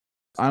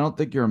I don't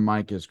think your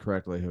mic is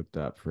correctly hooked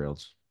up,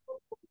 Frields.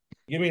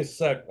 Give me a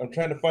sec. I'm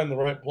trying to find the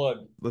right plug.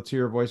 Let's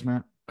hear your voice,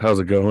 Matt. How's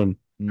it going?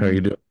 How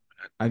you Mm,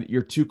 doing?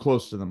 you're too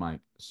close to the mic,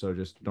 so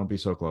just don't be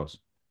so close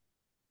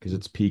because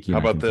it's How peaking. I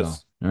about can tell.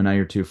 this? No, now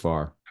you're too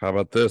far, How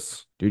about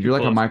this? dude. Too You're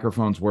like a close.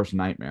 microphone's worst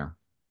nightmare.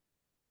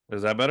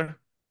 Is that better?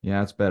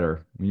 Yeah, it's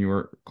better. When you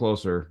were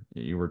closer,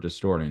 you were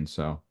distorting.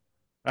 So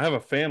I have a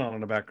fan on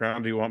in the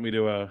background. Do you want me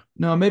to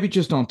no, maybe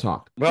just don't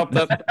talk. well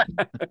that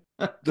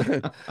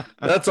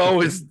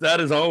that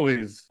is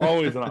always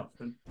an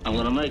option. I'm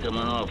gonna make him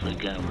an offer he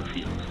can't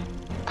refuse.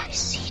 I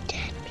see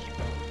dead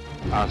people.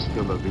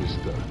 Hasta la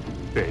vista,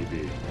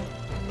 baby.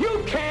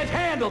 You can't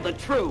handle the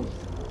truth!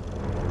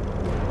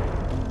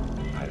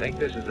 I think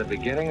this is the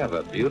beginning of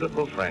a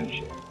beautiful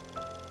friendship.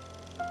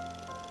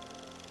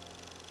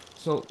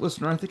 So,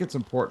 listener, I think it's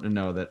important to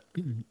know that,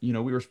 we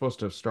were supposed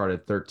to have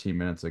started 13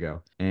 minutes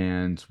ago,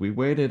 and we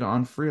waited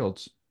on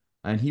Frields,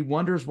 and he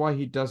wonders why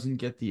he doesn't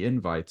get the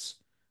invites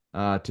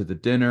to the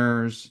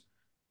dinners,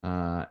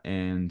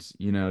 and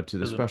to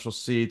the special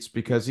seats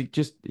because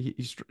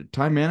he's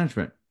time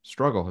management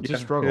struggle. It's a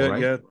struggle,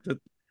 right? Yeah.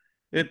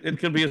 It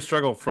can be a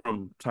struggle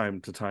from time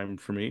to time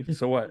for me.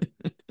 So what?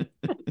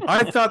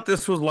 I thought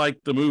this was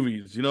like the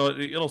movies.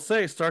 It'll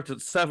say it starts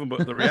at 7,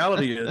 but the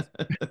reality is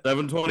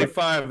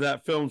 7:25.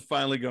 That film's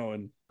finally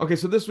going. Okay,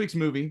 so this week's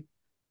movie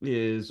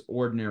is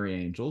Ordinary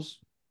Angels,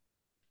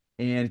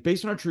 and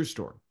based on a true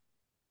story.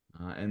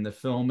 And the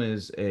film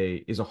is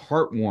a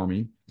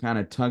heartwarming kind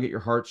of tug at your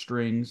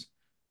heartstrings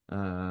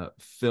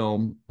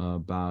film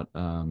about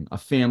a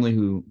family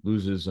who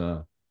loses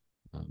a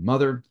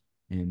mother,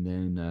 and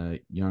then a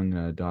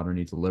young daughter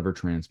needs a liver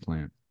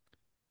transplant.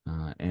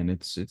 And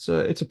it's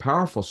a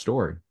powerful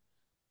story.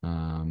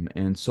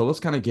 And so let's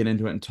kind of get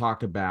into it and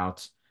talk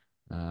about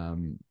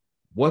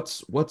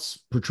what's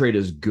portrayed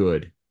as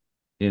good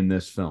in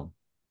this film.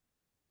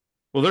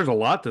 Well, there's a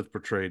lot that's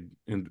portrayed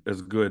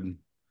as good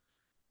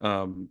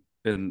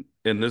in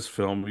this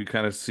film. You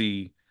kind of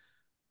see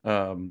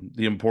the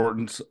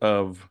importance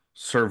of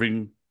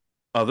serving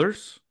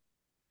others.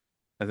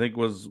 I think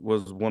was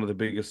one of the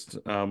biggest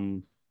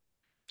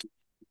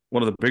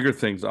one of the bigger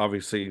things,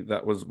 obviously,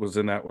 that was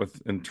in that with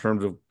in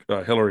terms of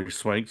Hilary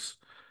Swank's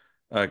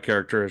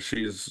character as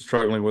she's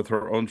struggling with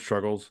her own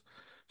struggles.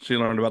 She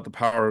learned about the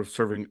power of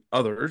serving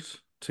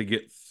others to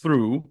get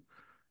through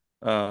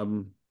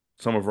some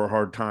of her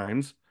hard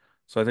times.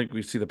 So I think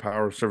we see the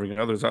power of serving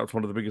others. That was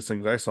one of the biggest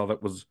things I saw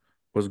that was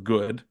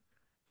good.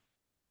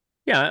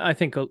 Yeah, I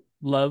think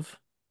love,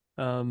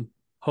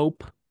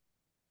 hope,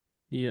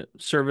 yeah,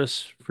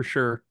 service for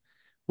sure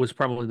was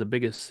probably the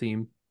biggest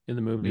theme in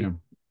the movie. Yeah.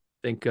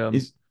 I think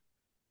Is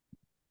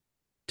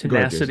Go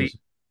ahead, Jason. tenacity,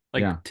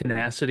 Yeah,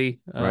 tenacity,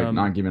 right.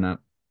 Not giving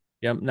up.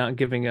 yeah, not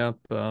giving up.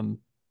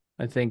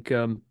 I think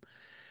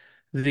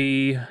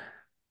the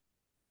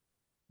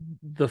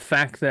the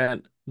fact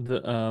that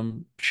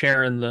the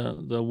Sharon,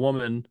 the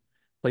woman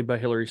played by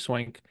Hilary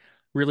Swank,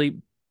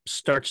 really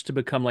starts to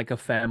become like a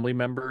family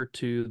member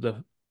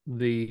to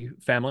the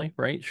family,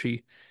 right?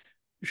 She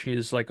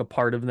is like a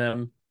part of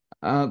them.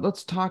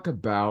 Let's talk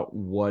about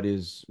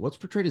what's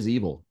portrayed as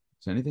evil.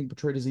 Is anything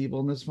portrayed as evil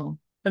in this film?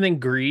 I think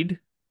greed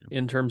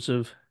in terms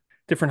of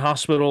different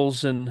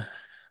hospitals and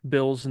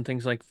bills and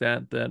things like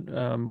that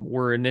that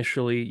were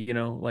initially,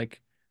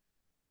 like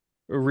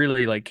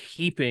really like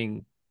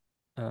heaping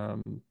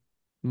um, Yeah,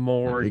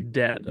 more big.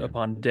 Yeah, debt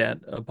upon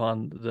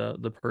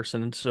the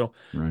person. And so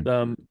right.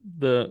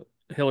 the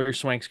Hilary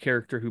Swank's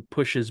character who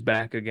pushes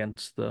back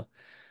against the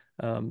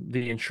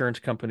insurance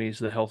companies,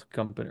 the health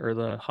company or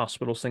the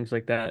hospitals, things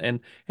like that, and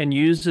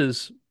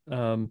uses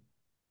their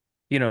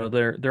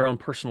own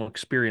personal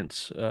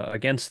experience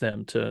against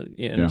them to,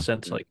 in a Yeah,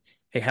 sense, like,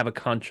 hey, have a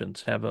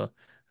conscience, right.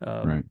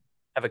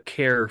 have a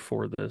care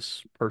for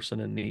this person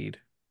in need.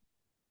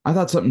 I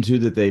thought something too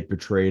that they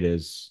portrayed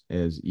as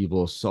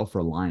evil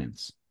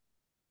self-reliance.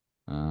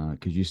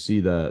 Because you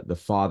see the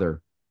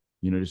father,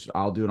 just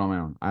I'll do it on my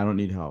own. I don't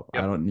need help. I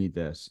Yep. don't need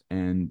this.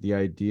 And the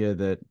idea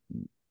that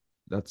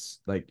that's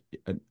like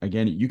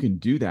again, you can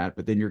do that,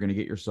 but then you're going to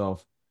get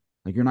yourself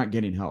like you're not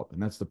getting help.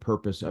 And that's the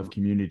purpose of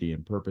community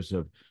and purpose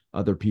of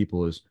other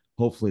people is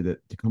hopefully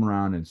that to come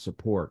around and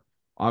support.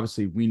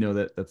 Obviously, we know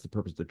that that's the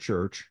purpose of the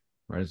church,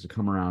 right? Is to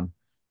come around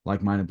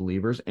like-minded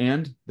believers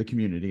and the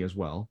community as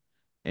well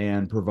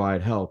and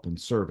provide help and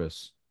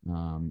service,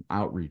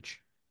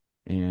 outreach.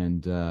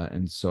 And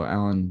so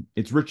Alan,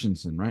 it's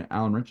Richardson, right?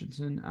 Alan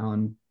Richardson,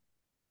 Alan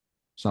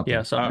Yeah,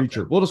 something. something like that.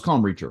 Reacher. We'll just call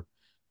him Reacher.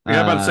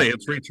 Yeah, I'm about to Uh say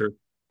it's Reacher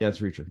yeah, it's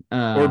Reacher.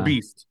 or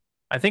Beast.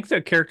 I think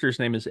the character's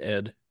name is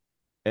Ed.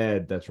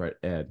 Ed, that's right,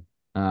 Ed.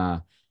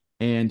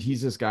 And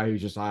he's this guy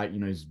who's just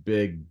he's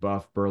big,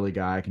 buff, burly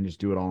guy. I can just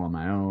do it all on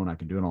my own. I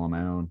can do it all on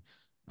my own.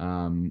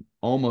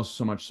 Almost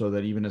so much so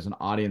that even as an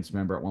audience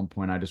member at one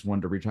point, I just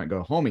wanted to reach out and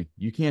go, homie,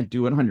 you can't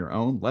do it on your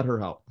own. Let her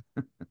help.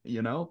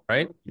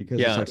 Right? Because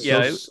it's Yeah, like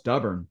yeah. so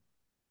stubborn.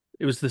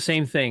 It was the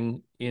same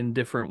thing in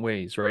different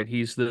ways, right?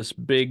 He's this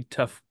big,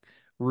 tough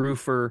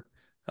roofer.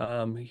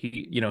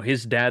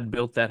 His dad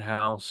built that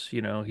house.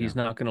 Yeah. He's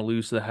not going to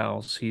lose the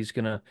house. He's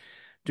going to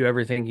do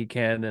everything he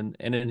can, and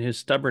in his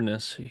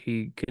stubbornness,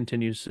 he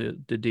continues to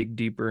dig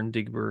deeper and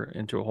deeper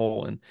into a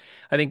hole. And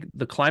I think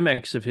the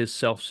climax of his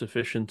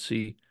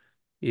self-sufficiency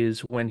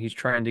is when he's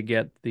trying to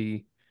get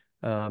his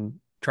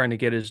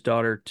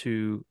daughter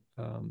to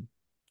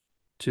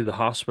the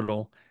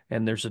hospital,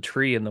 and there's a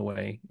tree in the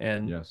way,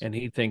 Yes. and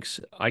he thinks,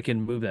 I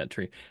can move that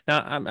tree.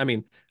 Now, I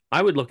mean,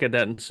 I would look at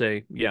that and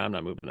say, yeah, I'm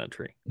not moving that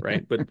tree,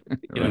 right? But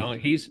Right.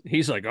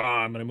 he's like, oh,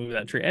 I'm going to move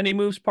that tree, and he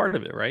moves part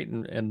of it, right?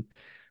 And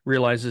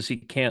realizes he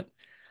can't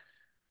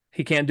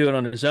do it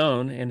on his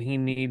own, and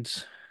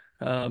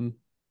um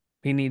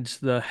he needs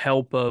the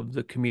help of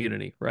the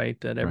community, right?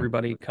 That Right.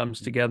 everybody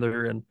comes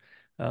together, and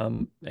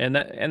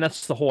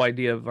that's the whole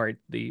idea of, right,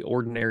 the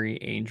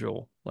ordinary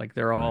angel. Like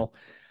they're Right. all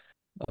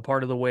a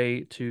part of the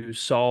way to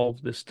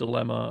solve this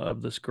dilemma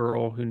of this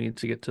girl who needs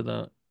to get to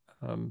the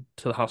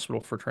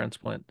hospital for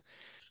transplant.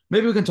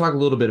 Maybe we can talk a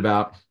little bit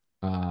about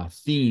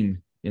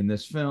theme in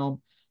this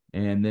film,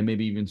 and then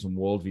maybe even some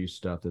worldview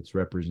stuff that's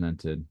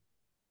represented.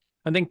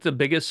 I think the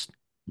biggest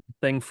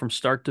thing from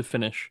start to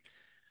finish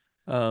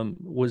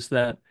was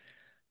that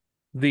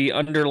the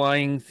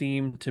underlying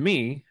theme to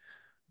me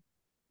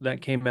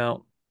that came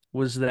out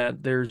was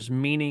that there's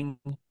meaning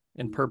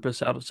and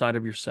purpose outside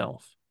of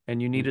yourself,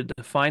 and you needed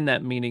to find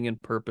that meaning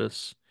and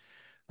purpose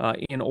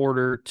in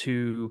order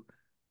to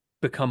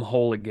become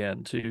whole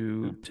again,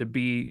 to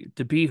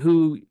be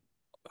who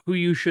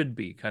you should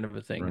be, kind of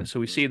a thing. Right. And so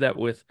we see that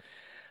with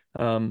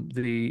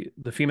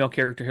the female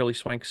character, Hilary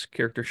Swank's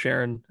character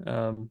Sharon.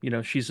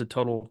 She's a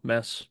total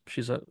mess.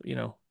 She's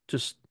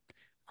just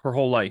her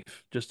whole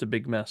life just a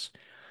big mess.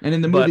 And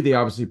in the movie, But they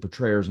obviously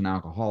portray her as an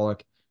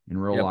alcoholic. In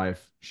real yep.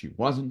 life, she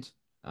wasn't.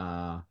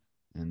 Uh,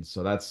 and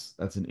so that's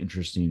an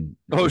interesting.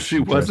 Oh, she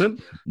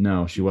wasn't?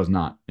 No, she was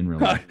not in real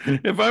life.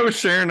 If I was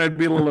Sharon, I'd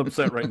be a little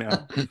upset right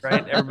now.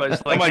 Right?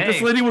 Everybody's I'm like, like, hey,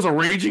 this lady was a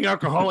raging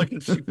alcoholic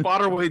and she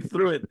fought her way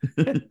through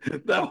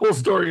it. That whole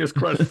story is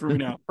crushed for me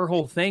now. her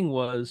whole thing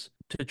was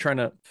to try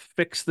to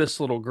fix this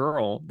little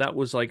girl. That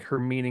was like her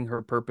meaning,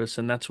 her purpose,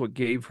 and that's what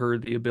gave her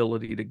the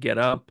ability to get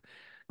up,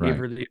 gave Right.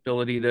 her the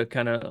ability to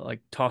kind of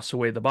like toss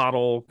away the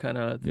bottle kind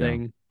of Yeah.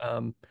 thing.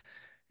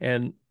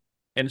 And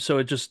and so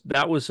it just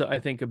that was, I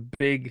think, a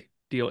big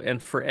deal.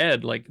 And for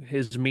Ed, like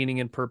his meaning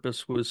and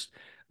purpose was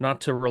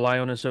not to rely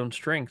on his own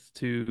strength,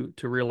 to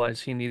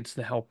realize he needs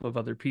the help of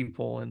other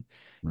people. And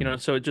Right.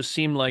 so it just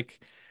seemed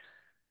like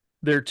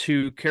their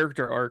two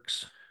character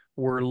arcs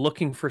were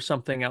looking for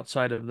something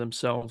outside of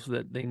themselves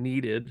that they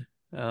needed,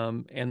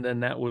 and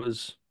then that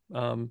was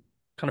kind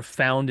of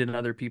found in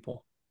other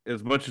people.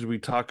 As much as we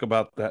talk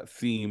about that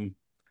theme,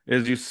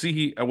 as you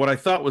see, what I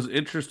thought was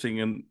interesting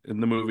in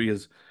the movie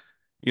is,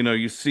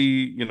 you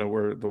see,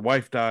 where the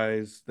wife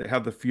dies, they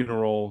have the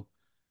funeral,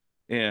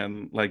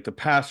 and like the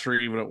pastor,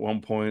 even at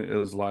one point,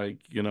 is like,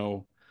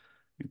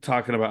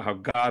 talking about how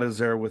God is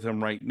there with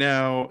him right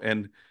now,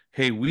 and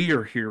hey, we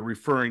are here,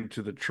 referring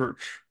to the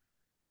church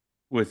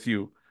with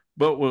you.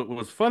 But what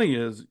was funny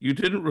is you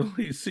didn't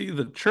really see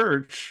the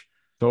church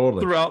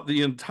Totally. throughout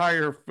the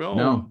entire No.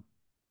 film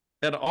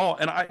at all.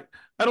 And I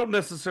don't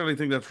necessarily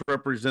think that's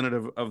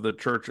representative of the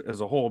church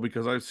as a whole,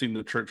 because I've seen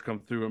the church come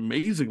through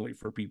amazingly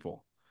for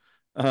people.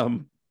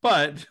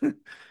 But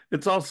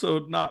it's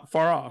also not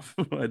far off,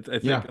 I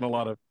think, Yeah. in a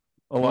lot of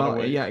Well,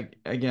 ways. yeah.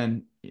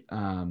 Again,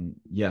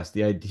 yes.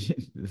 The idea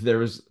there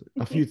was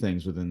a few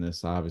things within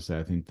this. Obviously,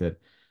 I think that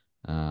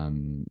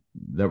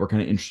were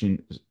kind of interesting.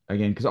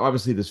 Again, because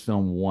obviously this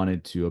film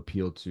wanted to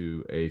appeal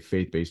to a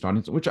faith-based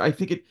audience, which I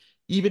think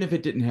even if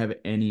it didn't have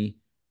any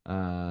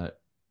uh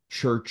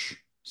church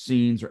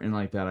scenes or anything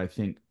like that, I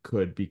think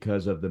could,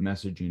 because of the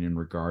messaging in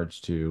regards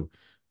to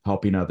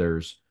helping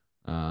others,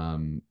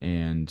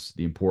 and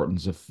the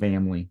importance of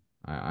family.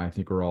 I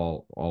think are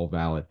all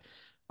valid.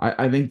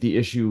 I think the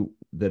issue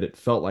that it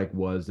felt like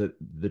was that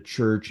the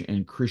church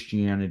and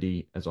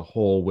Christianity as a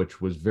whole,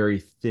 which was very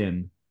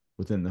thin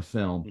within the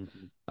film,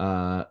 Mm-hmm.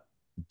 uh,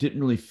 didn't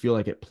really feel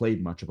like it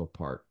played much of a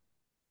part.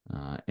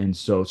 And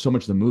so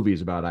much of the movie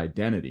is about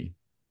identity,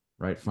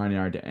 right? Finding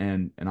our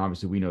and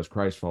obviously we know as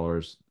Christ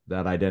followers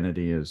that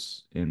identity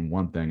is in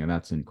one thing, and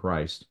that's in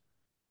Christ.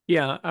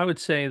 Yeah, I would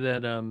say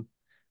that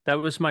that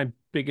was my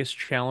biggest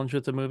challenge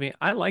with the movie.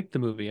 I liked the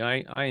movie.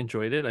 I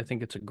enjoyed it. I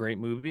think it's a great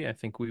movie. I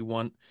think we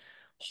want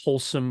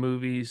wholesome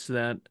movies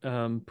that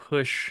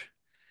push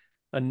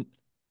an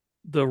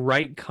the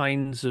right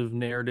kinds of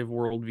narrative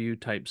worldview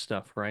type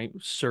stuff, right?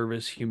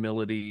 Service,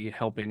 humility,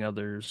 helping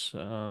others,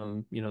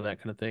 that kind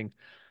of thing.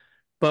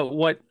 But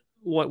what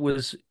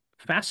was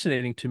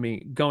fascinating to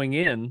me going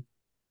in,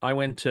 I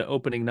went to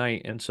opening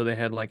night, and so they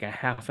had like a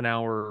half an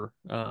hour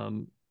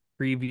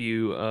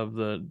preview of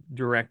the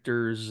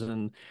directors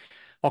and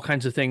all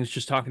kinds of things,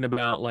 just talking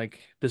about like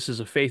this is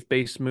a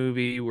faith-based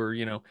movie where,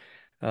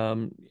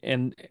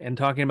 and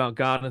talking about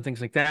God and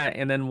things like that.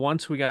 And then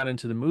once we got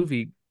into the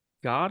movie,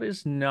 God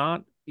is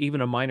not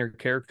even a minor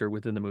character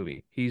within the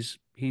movie. He's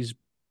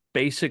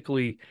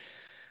basically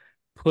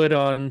put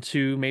on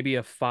to maybe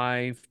a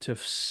 5 to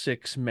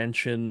 6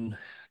 mention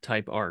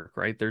type arc,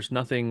 right? There's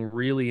nothing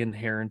really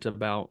inherent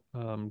about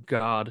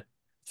God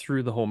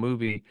through the whole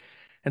movie.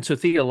 And so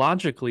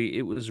theologically,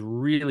 it was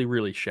really,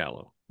 really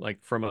shallow,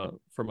 like from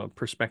a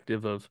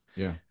perspective of,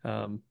 Yeah.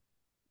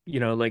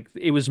 like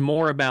it was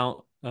more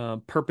about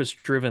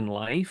purpose-driven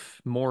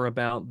life, more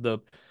about the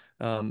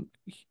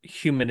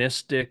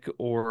humanistic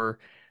or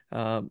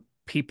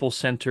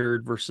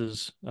people-centered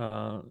versus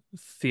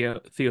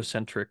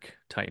theocentric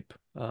type,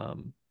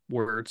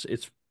 where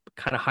it's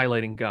kind of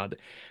highlighting God.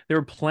 There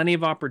were plenty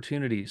of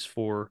opportunities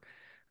for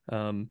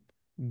um,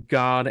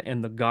 God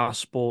and the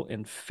gospel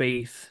and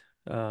faith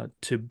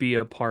to be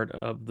a part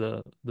of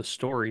the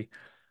story,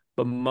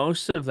 but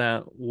most of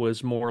that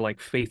was more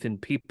like faith in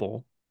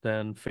people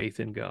than faith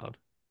in God.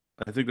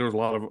 I think there was a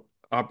lot of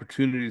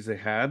opportunities they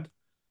had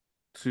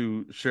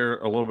to share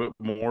a little bit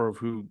more of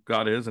who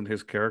God is and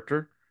his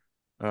character.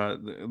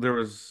 There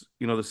was,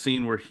 the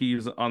scene where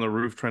he's on the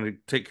roof trying to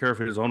take care of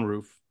his own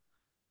roof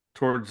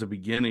towards the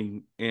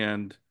beginning.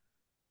 And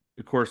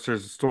of course,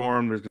 there's a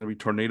storm. There's going to be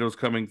tornadoes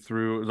coming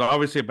through. It was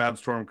obviously a bad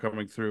storm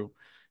coming through.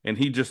 And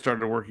he just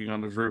started working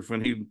on his roof.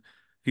 And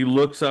he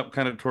looks up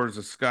kind of towards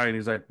the sky and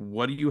he's like,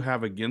 "What do you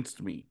have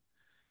against me?"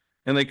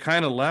 And they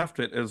kind of left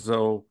it as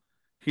though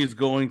he's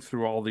going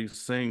through all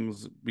these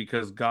things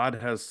because God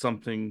has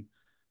something,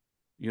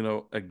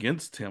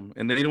 against him.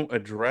 And they don't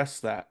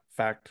address that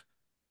fact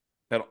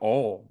at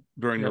all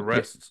during the Yep.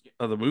 rest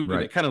of the movie. They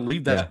Right. kind of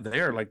leave that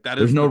there. Like that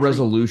There's is no the truth.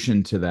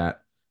 resolution to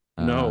that.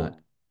 No.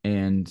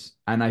 And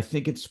I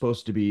think it's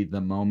supposed to be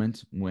the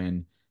moment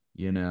when,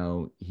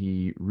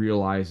 he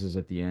realizes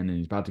at the end and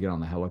he's about to get on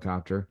the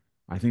helicopter.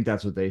 I think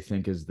that's what they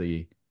think is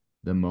the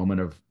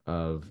moment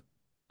of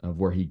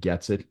where he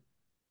gets it.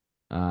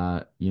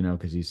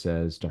 Because he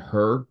says to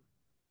her,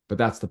 but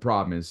that's the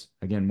problem is,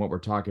 again, what we're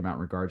talking about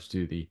in regards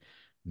to the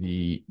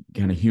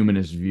kind of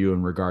humanist view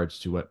in regards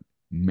to what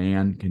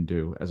man can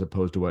do as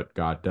opposed to what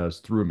God does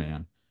through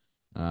man.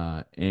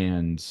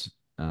 When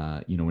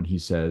he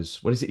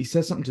says, what is it? He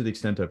says something to the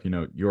extent of,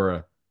 you're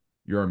a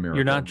miracle.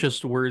 You're not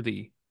just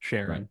worthy,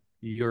 Sharon. Right.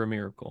 You're a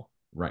miracle.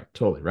 Right.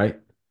 Totally. Right.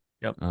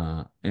 Yep.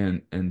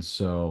 And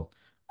so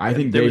I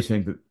think they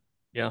think that.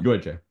 Yeah. Go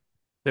ahead, Jay.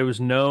 There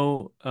was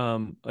no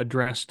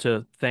address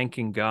to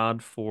thanking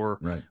God for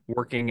Right.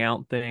 working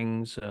out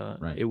things.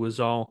 Right. It was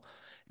all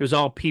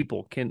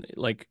people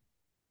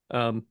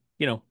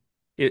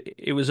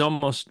it was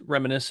almost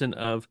reminiscent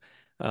of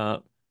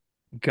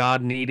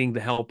God needing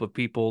the help of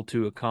people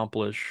to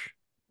accomplish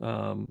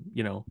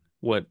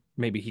what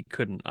maybe he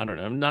couldn't. I don't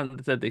know.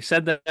 Not that they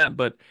said that,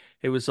 but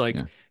it was like,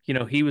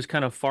 Yeah. he was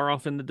kind of far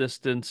off in the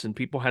distance and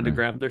people had to Right.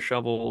 grab their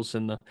shovels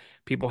and the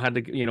people had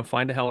to,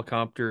 find a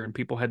helicopter and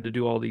people had to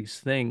do all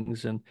these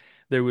things. And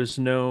there was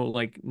no,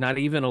 like, not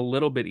even a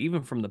little bit,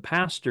 even from the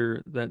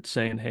pastor that's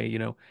saying, hey,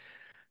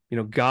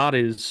 God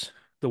is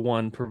the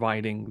one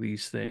providing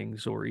these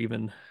things, or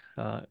even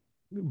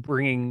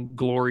bringing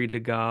glory to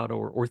God,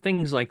 or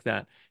things like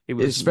that. It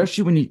was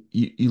Especially when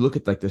you look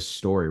at like this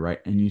story, right?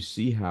 And you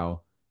see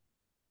how,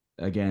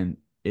 again,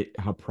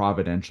 how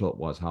providential it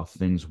was, how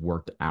things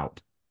worked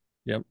out.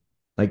 Yep.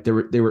 Like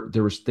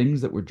there was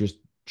things that were just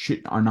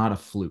are not a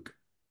fluke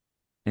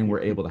and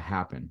were able to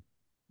happen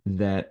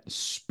that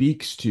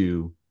speaks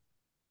to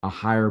a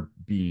higher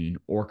being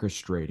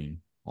orchestrating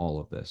all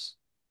of this.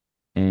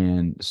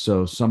 And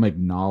so some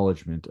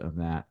acknowledgement of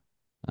that.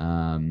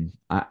 It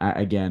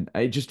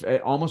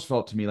almost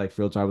felt to me like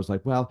Fields. I was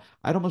like, well,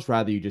 I'd almost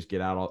rather you just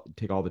take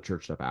all the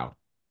church stuff out,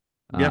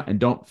 and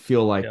don't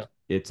feel like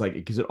it's like,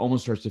 because it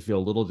almost starts to feel a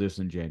little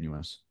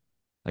disingenuous.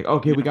 Like,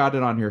 okay, we got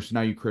it on here, so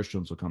now you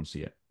Christians will come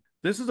see it.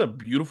 This is a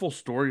beautiful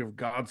story of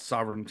God's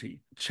sovereignty.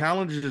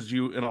 Challenges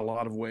you in a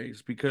lot of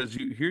ways because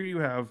you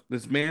have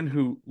this man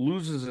who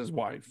loses his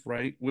wife,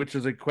 right? Which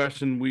is a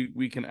question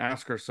we can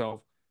ask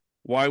ourselves.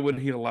 Why would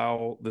he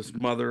allow this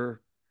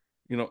mother,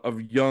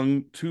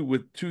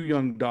 with two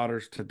young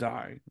daughters to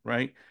die,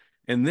 right?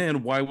 And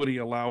then why would he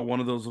allow one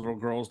of those little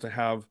girls to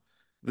have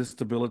this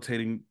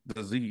debilitating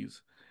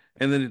disease?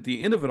 And then at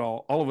the end of it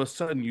all of a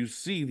sudden you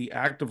see the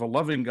act of a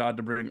loving God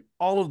to bring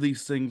all of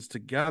these things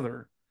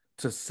together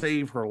to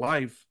save her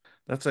life.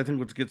 That's, I think,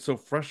 what gets so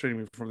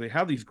frustrating for they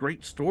have these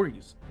great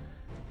stories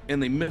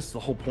and they miss the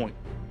whole point.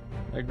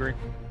 I agree.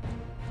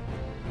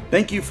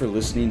 Thank you for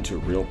listening to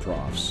Real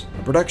Profs,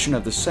 a production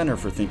of the Center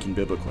for Thinking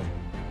Biblically.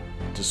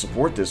 To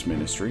support this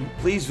ministry,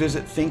 please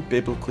visit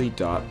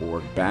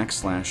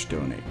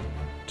thinkbiblically.org/donate.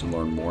 To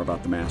learn more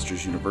about the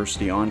Masters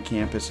University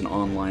on-campus and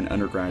online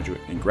undergraduate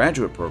and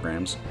graduate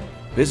programs,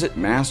 visit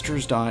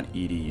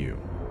masters.edu.